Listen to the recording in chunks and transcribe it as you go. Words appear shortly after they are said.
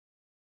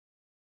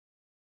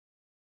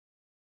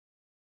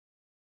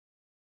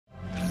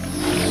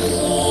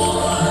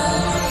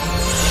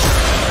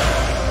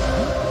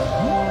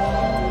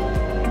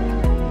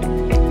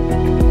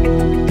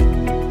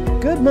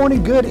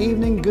morning, good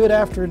evening, good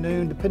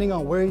afternoon, depending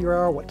on where you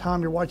are, what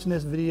time you're watching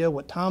this video,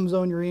 what time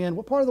zone you're in,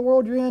 what part of the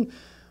world you're in,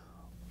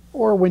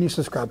 or when you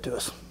subscribe to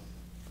us.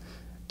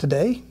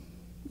 Today,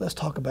 let's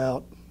talk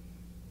about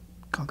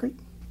concrete.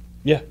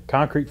 Yeah,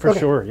 concrete for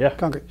sure, yeah.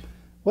 Concrete.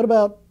 What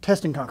about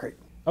testing concrete?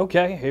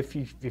 Okay,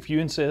 if you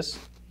insist.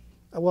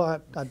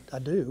 Well, I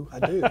do.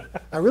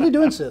 I really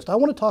do insist. I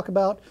want to talk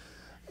about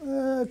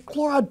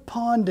chloride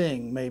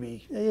ponding,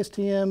 maybe.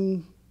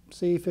 ASTM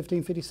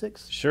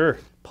C1556. Sure.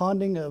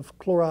 Ponding of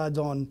chlorides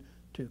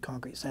onto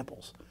concrete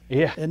samples.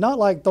 Yeah. And not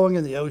like throwing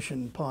in the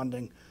ocean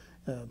ponding.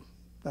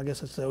 I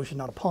guess it's the ocean,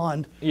 not a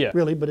pond,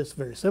 really, but it's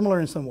very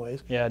similar in some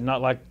ways. Yeah,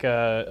 not like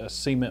a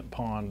cement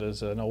pond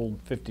as an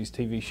old 50s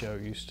TV show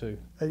used to.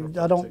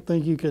 I don't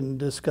think you can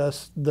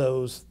discuss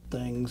those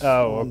things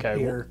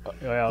here.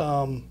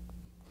 Well,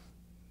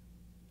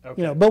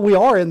 You know, but we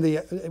are in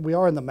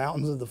the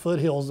mountains of the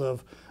foothills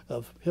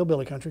of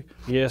hillbilly country.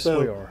 Yes, so,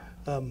 we are.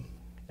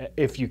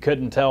 If you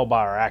couldn't tell by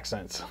our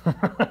accents. All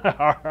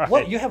right.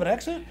 What, you have an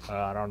accent?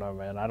 I don't know,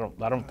 man. I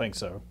don't think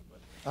so.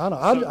 I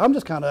don't know. I'm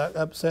just kind of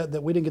upset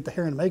that we didn't get the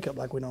hair and makeup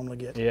like we normally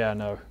get. Yeah, I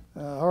know.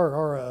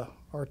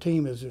 Our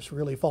team is just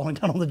really falling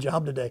down on the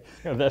job today.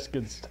 Yeah, that's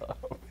good stuff.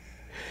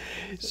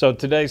 So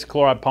today's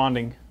chloride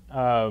ponding.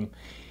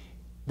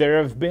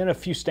 There have been a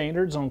few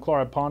standards on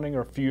chloride ponding,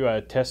 or a few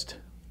test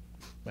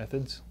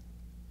methods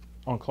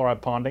on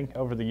chloride ponding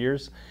over the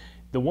years.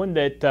 The one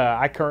that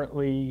I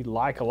currently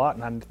like a lot,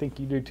 and I think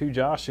you do too,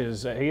 Josh,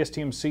 is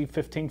ASTM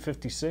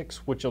C1556,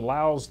 which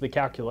allows the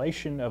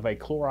calculation of a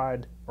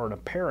chloride or an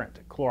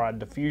apparent chloride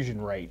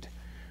diffusion rate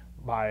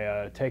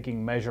by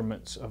taking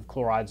measurements of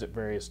chlorides at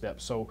various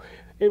depths. So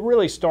it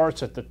really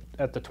starts at the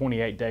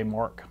 28-day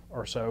mark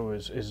or so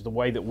is the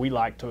way that we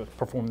like to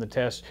perform the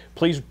test.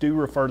 Please do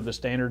refer to the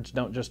standards.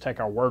 Don't just take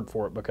our word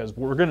for it, because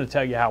we're going to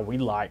tell you how we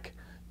like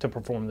to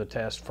perform the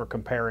test for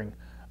comparing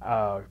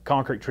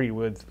concrete treated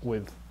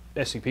with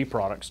SCP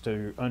products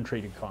to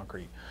untreated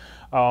concrete.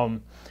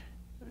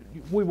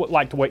 We would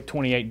like to wait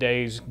 28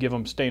 days, give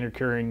them standard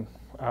curing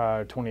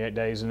 28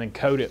 days, and then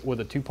coat it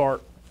with a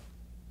 2-part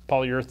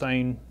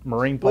polyurethane,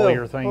 marine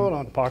polyurethane hold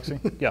on.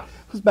 epoxy. Yeah.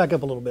 Let's back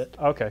up a little bit.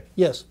 Okay.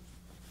 Yes,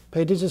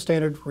 pay attention to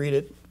standard, read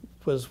it,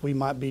 because we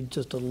might be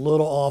just a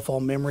little off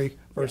on memory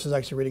versus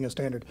actually reading a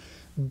standard.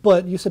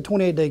 But you said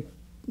 28-day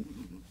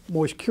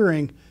moist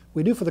curing.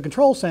 We do for the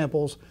control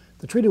samples.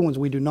 The treated ones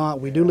we do not.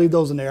 We do leave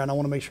those in there, and I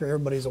want to make sure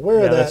everybody's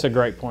aware of that. That's a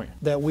great point.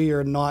 That we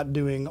are not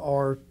doing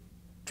our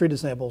treated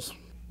samples.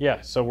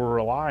 Yeah, so we're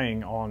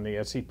relying on the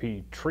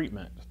SCP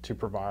treatment to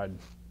provide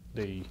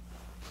the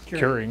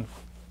curing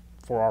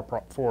for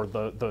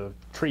the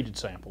treated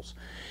samples.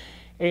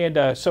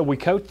 And so we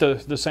coat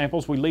the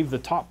samples. We leave the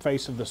top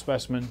face of the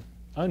specimen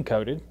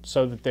uncoated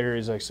so that there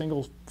is a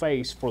single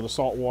face for the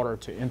salt water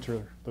to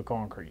enter the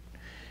concrete.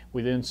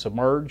 We then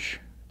submerge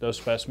those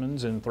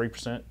specimens in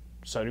 3%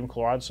 sodium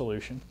chloride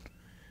solution.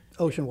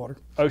 Ocean water.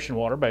 Ocean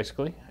water,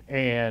 basically.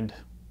 And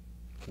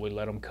we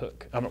let them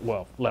cook.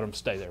 Well, let them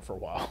stay there for a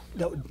while.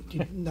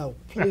 No,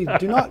 please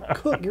do not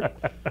cook.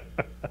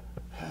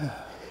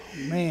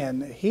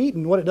 Man, heat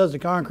and what it does to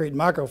concrete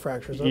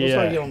microfractures. So let's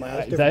not get on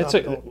that.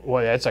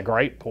 That's a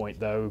great point,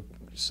 though.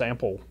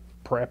 Sample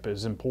prep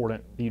is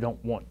important. You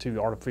don't want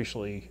to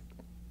artificially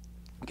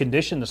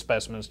condition the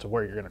specimens to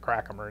where you're going to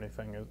crack them or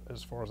anything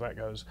as far as that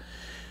goes.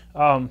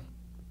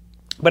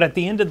 But at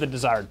the end of the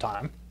desired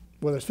time,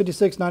 whether it's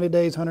 56, 90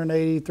 days,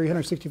 180,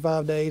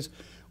 365 days,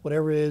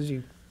 whatever it is,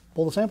 you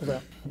pull the samples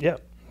out. Yeah,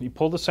 you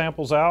pull the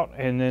samples out,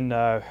 and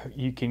then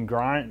you can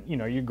grind.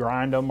 You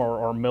grind them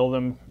or mill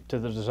them to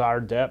the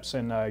desired depths,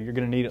 and you're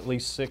going to need at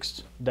least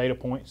 6 data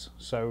points.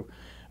 So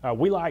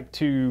we like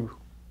to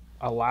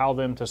allow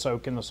them to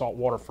soak in the salt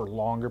water for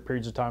longer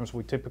periods of time. So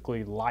we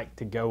typically like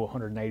to go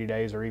 180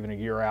 days or even a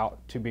year out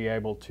to be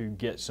able to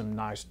get some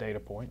nice data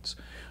points.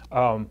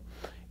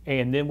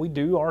 And then we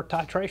do our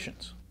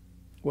titrations.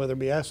 Whether it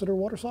be acid or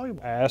water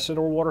soluble. Acid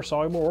or water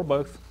soluble, or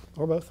both.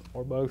 Or both.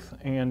 Or both.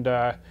 And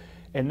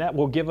that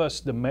will give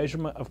us the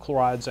measurement of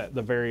chlorides at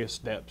the various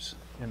depths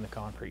in the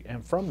concrete.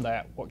 And from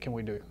that, what can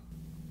we do?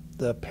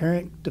 The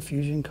apparent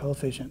diffusion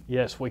coefficient.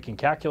 Yes, we can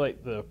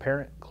calculate the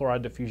apparent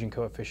chloride diffusion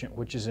coefficient,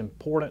 which is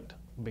important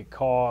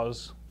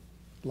because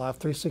Life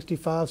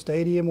 365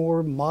 Stadium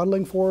or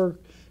modeling for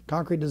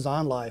concrete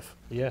design life.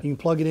 Yeah. You can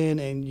plug it in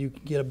and you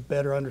can get a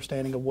better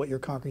understanding of what your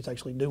concrete's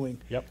actually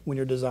doing when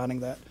you're designing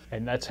that.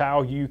 And that's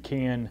how you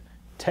can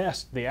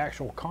test the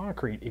actual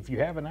concrete. If you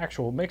have an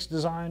actual mix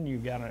design,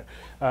 you've got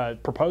to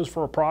propose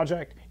for a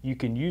project, you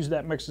can use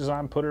that mix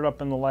design, put it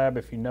up in the lab.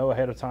 If you know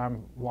ahead of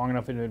time, long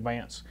enough in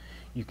advance,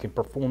 you can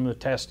perform the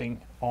testing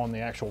on the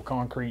actual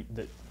concrete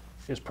that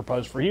is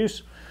proposed for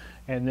use,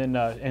 and then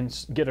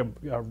and get a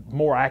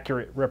more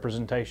accurate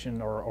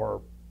representation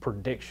or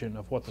prediction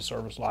of what the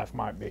service life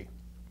might be.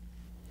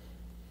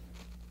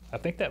 I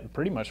think that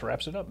pretty much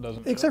wraps it up,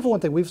 doesn't it? Except for one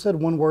thing. We've said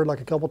one word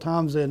like a couple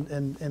times,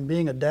 and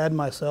being a dad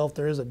myself,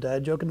 there is a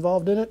dad joke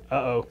involved in it.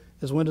 Uh-oh.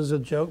 Is when does a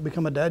joke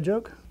become a dad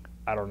joke?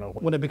 I don't know.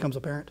 When it becomes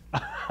apparent.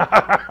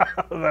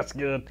 That's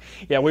good.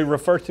 Yeah, we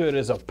refer to it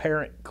as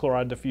apparent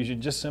chloride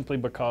diffusion just simply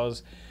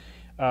because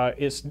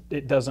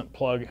it doesn't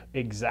plug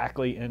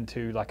exactly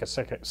into like a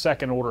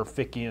second order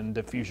Fickian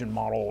diffusion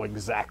model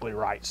exactly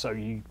right. So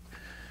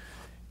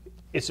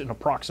it's an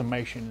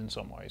approximation in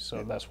some ways.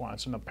 So that's why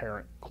it's an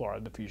apparent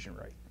chloride diffusion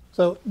rate.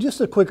 So just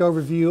a quick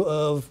overview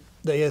of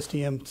the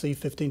ASTM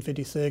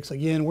C1556.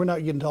 Again, we're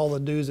not getting to all the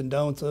do's and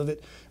don'ts of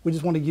it. We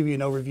just want to give you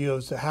an overview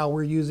as to how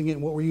we're using it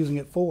and what we're using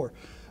it for.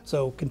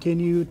 So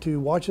continue to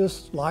watch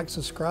us, like,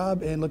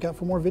 subscribe, and look out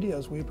for more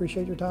videos. We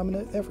appreciate your time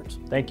and efforts.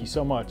 Thank you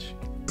so much.